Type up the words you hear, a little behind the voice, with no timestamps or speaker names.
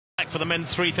For the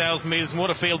men's 3,000 metres, and what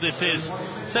a field this is.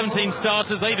 17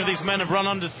 starters, 8 of these men have run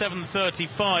under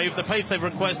 7:35. The pace they've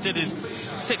requested is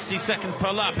 60 seconds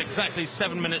per lap, exactly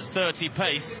 7 minutes 30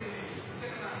 pace.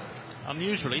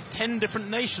 Unusually, 10 different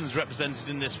nations represented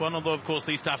in this one, although of course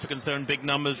the East Africans, they're in big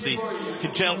numbers. The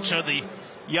Kijelcha, the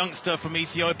youngster from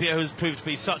Ethiopia, who's proved to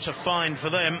be such a find for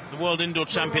them, the world indoor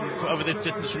champion over this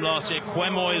distance from last year.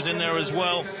 Kwemoi is in there as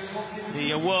well,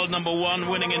 the world #1,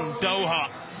 winning in Doha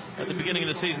at the beginning of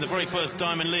the season, the very first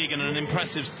Diamond League, and an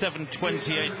impressive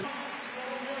 7:28.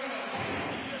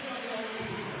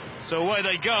 So away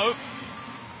they go.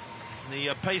 The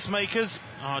pacemakers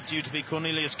are due to be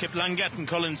Cornelius Kiplangat and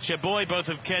Collins Cheboy, both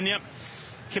of Kenya.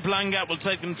 Kiplangat will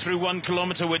take them through 1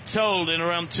 kilometre, we're told, in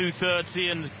around 2:30,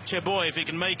 and Cheboy, if he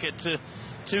can make it to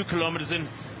 2 kilometres in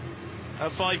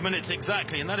 5 minutes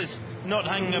exactly, and that is not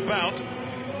hanging about.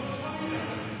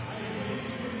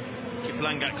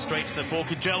 Kiplangat straight to the fore.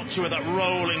 Kijelcha with that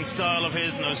rolling style of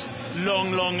his and those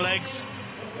long legs.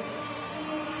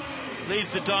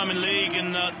 Leads the Diamond League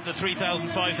in the 3,000,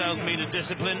 5,000 metre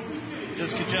discipline.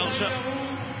 Does Kijelcha.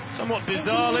 Somewhat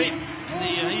bizarrely,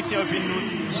 the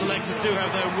Ethiopian selectors do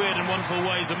have their weird and wonderful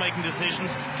ways of making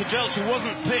decisions. Kijelcha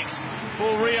wasn't picked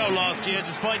for Rio last year,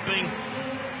 despite being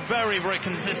very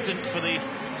consistent for the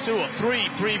 2 or 3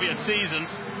 previous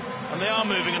seasons. And they are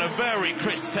moving in a very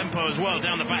crisp tempo as well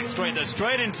down the back straight. They're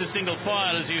straight into single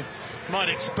file, as you might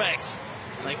expect.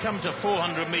 They come to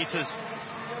 400 metres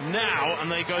now,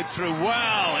 and they go through.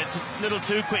 Wow, it's a little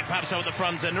too quick perhaps out the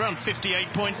front end, around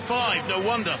 58.5. No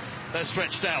wonder they're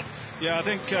stretched out. Yeah, I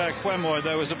think Kwemoi,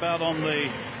 though, is about on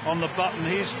the button.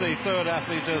 He's the third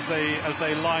athlete as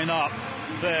they line up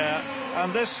there.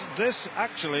 And this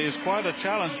actually is quite a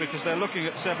challenge, because they're looking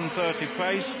at 7:30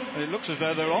 pace, and it looks as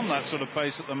though they're on that sort of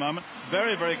pace at the moment.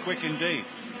 Very quick indeed.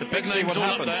 The big names all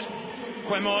up there.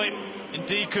 Kwemoi,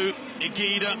 Ndiku,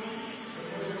 Igida.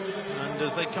 And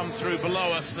as they come through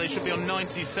below us, they should be on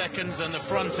 90 seconds, and the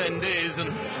front end is,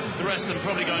 and the rest of them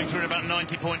probably going through in about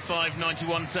 90.5,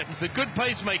 91 seconds. So good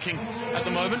pacemaking at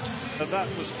the moment.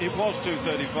 It was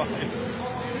 2:35.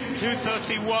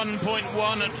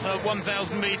 2:31.1 at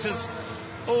 1,000 metres.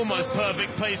 Almost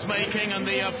perfect pacemaking, and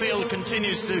the field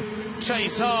continues to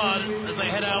chase hard as they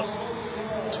head out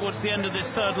towards the end of this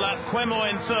third lap. Kwemoi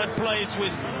in third place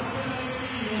with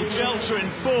Kijelcha in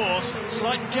fourth.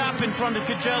 Slight gap in front of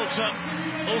Kijelcha.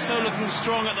 Also looking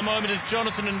strong at the moment is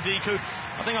Jonathan Ndiku.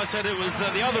 I think I said it was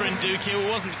the other Ndiku. It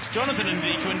wasn't. It's Jonathan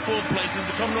Ndiku in fourth place as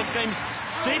the Commonwealth Games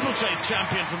steeplechase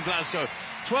champion from Glasgow.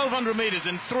 1,200 metres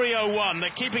in 3:01.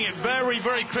 They're keeping it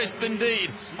very crisp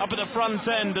indeed up at the front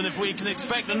end, and if we can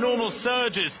expect the normal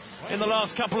surges in the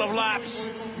last couple of laps,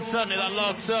 and certainly that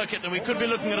last circuit, then we could be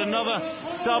looking at another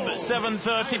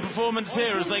sub-7:30 performance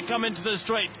here as they come into the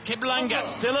straight. Kiplangat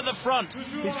still at the front.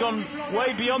 He's gone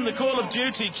way beyond the call of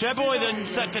duty. Cheboy then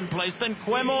second place, then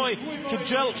Kwemoi,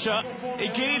 Kijelcha,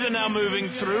 Igida now moving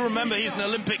through. Remember, he's an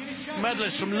Olympic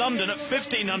medalist from London at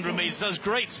 1,500 metres. Has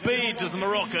great speed, does the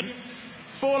Moroccan.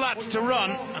 4 laps to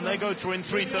run, and they go through in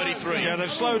 3:33. Yeah,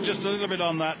 they've slowed just a little bit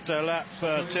on that lap,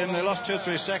 Tim. They lost 2 or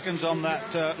 3 seconds on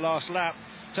that last lap,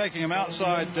 taking them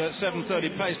outside 7:30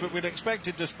 pace, but we'd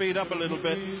expected to speed up a little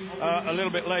bit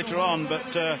later on.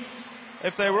 But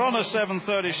if they were on a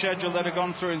 7:30 schedule, they'd have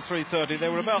gone through in 3:30. They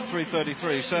were about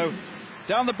 3:33. So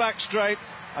down the back straight,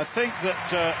 I think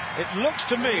that it looks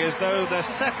to me as though they're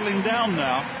settling down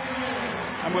now,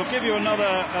 and we'll give you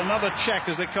another check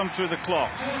as they come through the clock.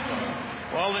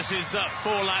 Well, this is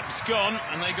 4 laps gone,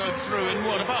 and they go through in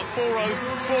what, about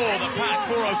 4:04, the pack,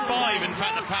 4:05 in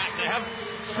fact, the pack. They have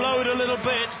slowed a little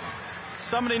bit.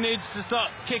 Somebody needs to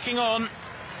start kicking on,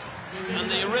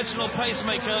 and the original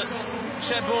pacemaker,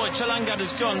 Cheboy, Chalangat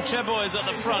is gone. Cheboy is at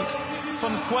the front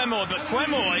from Kwemoi, but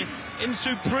Kwemoi in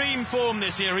supreme form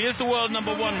this year. He is the world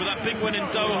 #1 with that big win in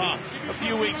Doha a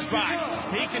few weeks back.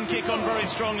 He can kick on very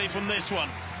strongly from this one.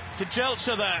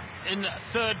 Kijelcha there in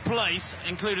third place,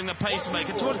 including the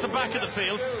pacemaker. Towards the back of the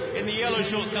field, in the yellow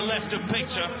shorts to left of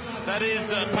picture, that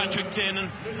is Patrick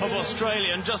Tiernan of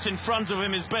Australia, and just in front of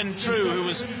him is Ben True, who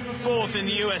was 4th in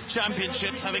the US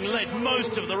Championships, having led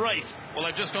most of the race. Well,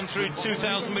 they've just gone through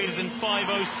 2,000 metres in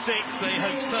 5:06. They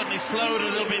have certainly slowed a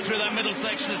little bit through that middle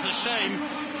section. It's a shame,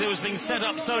 because it was being set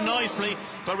up so nicely,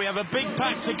 but we have a big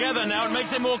pack together now. It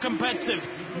makes it more competitive.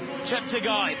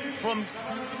 Cheptegei from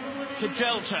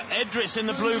Kijelcha, Edris in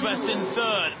the blue vest in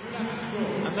third,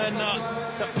 and then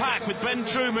the pack with Ben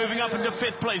True moving up into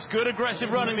 5th place. Good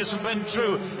aggressive running this from Ben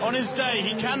True. On his day,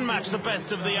 he can match the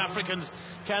best of the Africans,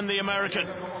 can the American.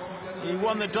 He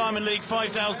won the Diamond League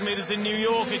 5,000 metres in New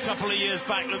York a couple of years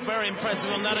back, looked very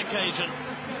impressive on that occasion.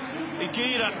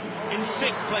 Igida in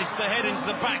 6th place, the head into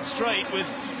the back straight with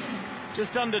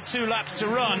just under 2 laps to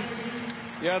run.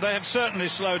 Yeah, they have certainly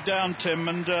slowed down, Tim,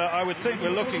 and I would think we're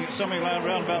looking at something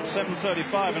around about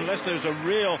 7:35, unless there's a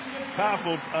real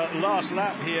powerful last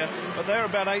lap here. But they're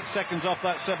about 8 seconds off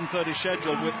that 7:30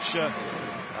 schedule, which,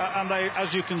 and they,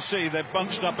 as you can see, they've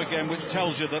bunched up again, which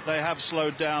tells you that they have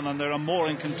slowed down and there are more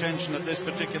in contention at this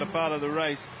particular part of the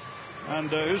race.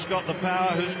 And who's got the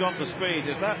power, who's got the speed?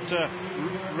 Is that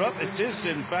it is,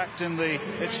 in fact,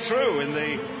 it's true, in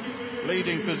the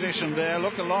leading position there.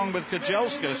 Look along with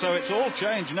Kejelcha, so it's all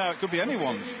changed now. It could be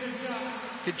anyone's.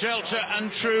 Kejelcha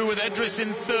and True with Edris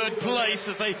in 3rd place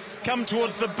as they come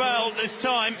towards the bell this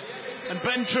time. And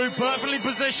Ben True perfectly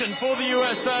positioned for the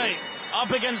USA,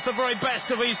 up against the very best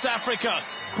of East Africa.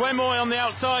 Kwemoi on the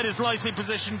outside is nicely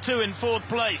positioned too in 4th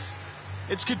place.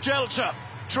 It's Kejelcha,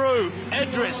 True,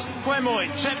 Edris, Kwemoi,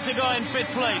 Cheptegei in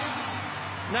 5th place.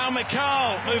 Now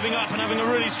Mikal moving up and having a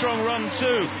really strong run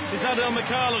too. Is Adel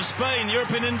Mikal of Spain,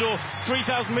 European indoor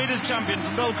 3,000 metres champion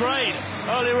from Belgrade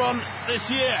earlier on this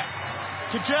year.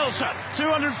 Kejelcha,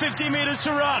 250 metres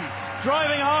to run.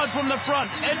 Driving hard from the front.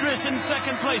 Edris in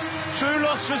 2nd place. True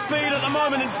lost for speed at the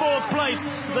moment in 4th place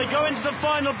as they go into the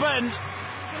final bend.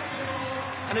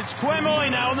 And it's Kwemoi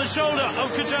now on the shoulder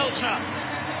of Kejelcha.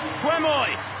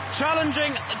 Kwemoi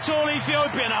challenging a tall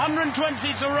Ethiopian,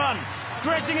 120 to run.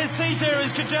 Gritting his teeth here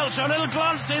is Kejelcha, a little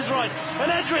glance to his right.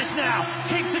 And Edris now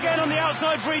kicks again on the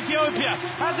outside for Ethiopia.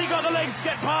 Has he got the legs to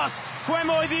get past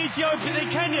Kwemoi, the Ethiopian, the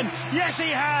Kenyan? Yes, he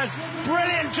has.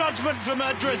 Brilliant judgment from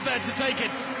Edris there to take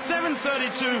it.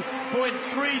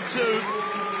 7:32.32.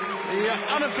 The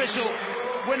unofficial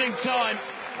winning time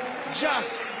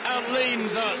just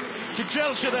outleans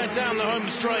Kejelcha there down the home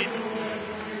straight.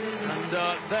 And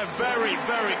they're very,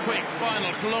 very quick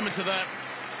final kilometre there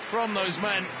from those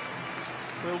men.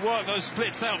 We'll work those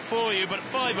splits out for you, but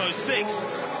 5:06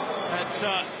 at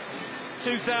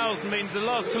 2,000 means the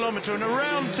last kilometre in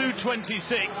around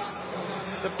 2:26.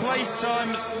 The place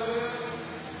times,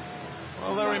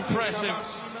 well, they're impressive.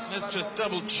 Let's just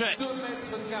double check.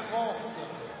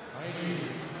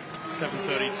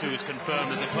 7:32 is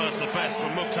confirmed as a personal best for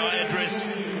Muktar Edris.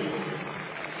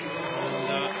 And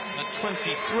at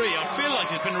 23, I feel like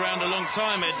he's been around a long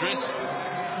time, Edris.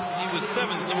 He was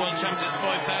 7th at the World Championships at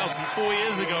 5,000 4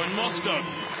 years ago in Moscow,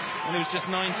 and he was just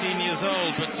 19 years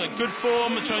old. But good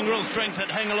form, showing real strength at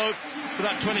Hengelo for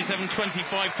that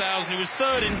 27-25,000. He was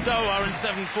 3rd in Doha in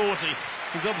 7:40.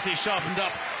 He's obviously sharpened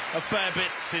up a fair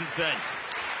bit since then.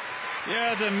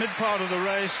 Yeah, the mid part of the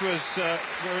race was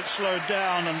where it slowed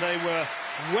down, and they were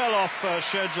well off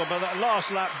schedule. But that last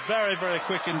lap, very, very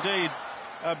quick indeed.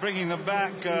 Bringing them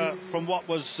back from what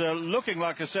was looking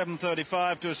like a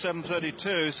 7:35 to a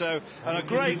 7:32. So, and a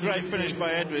great finish by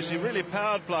Edris. He really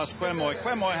powered past Kwemoi.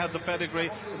 Kwemoi had the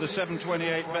pedigree, the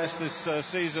 7:28 best this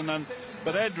season,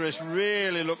 but Edris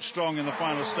really looked strong in the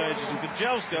final stages. And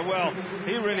Kejelcha, well,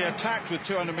 he really attacked with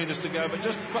 200 metres to go, but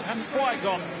just hadn't quite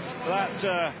got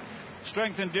that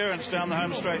strength endurance down the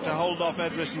home straight to hold off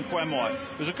Edris and Kwemoi.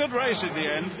 It was a good race at the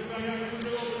end.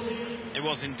 It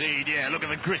was indeed, yeah. Look at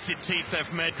the gritted teeth there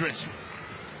from Edris.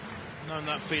 Known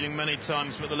that feeling many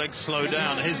times, but the legs slow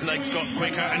down. His legs got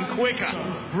quicker and quicker.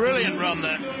 Brilliant run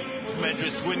there from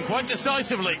Edris to win quite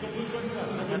decisively.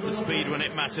 And had the speed when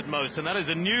it mattered most. And that is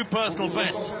a new personal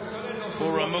best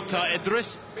for Muktar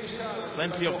Edris.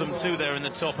 Plenty of them too there in the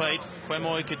top 8.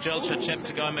 Kwemoi, Kejelcha,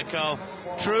 Cheptegei, Mikal.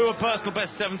 True, a personal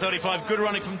best 7:35. Good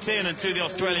running from Tiernan to the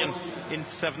Australian in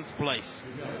 7th place.